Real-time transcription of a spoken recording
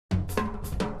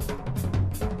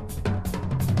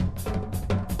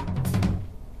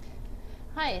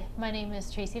Hi, my name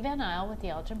is Tracy Van Isle with the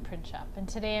Elgin Print Shop, and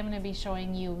today I'm going to be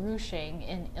showing you ruching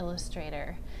in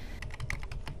Illustrator.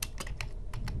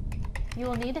 You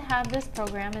will need to have this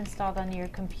program installed on your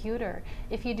computer.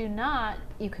 If you do not,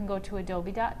 you can go to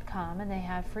adobe.com and they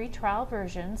have free trial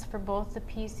versions for both the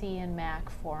PC and Mac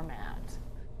format.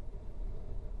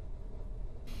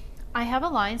 I have a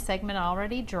line segment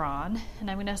already drawn,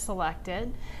 and I'm going to select it,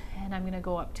 and I'm going to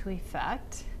go up to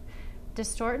Effect,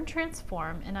 Distort and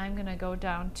Transform, and I'm going to go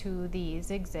down to the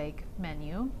zigzag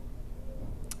menu,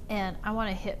 and I want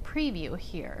to hit Preview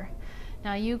here.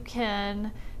 Now you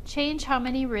can change how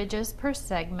many ridges per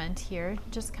segment here.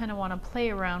 Just kind of want to play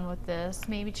around with this,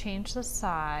 maybe change the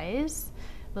size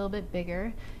a little bit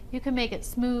bigger. You can make it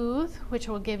smooth, which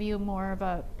will give you more of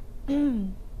a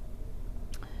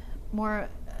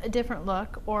a different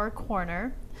look, or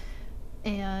corner,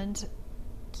 and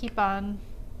keep on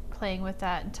playing with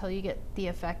that until you get the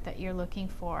effect that you're looking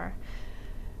for.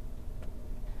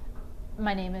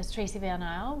 My name is Tracy Van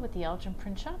Isle with the Elgin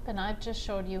Print Shop, and I've just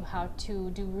showed you how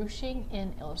to do ruching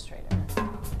in Illustrator.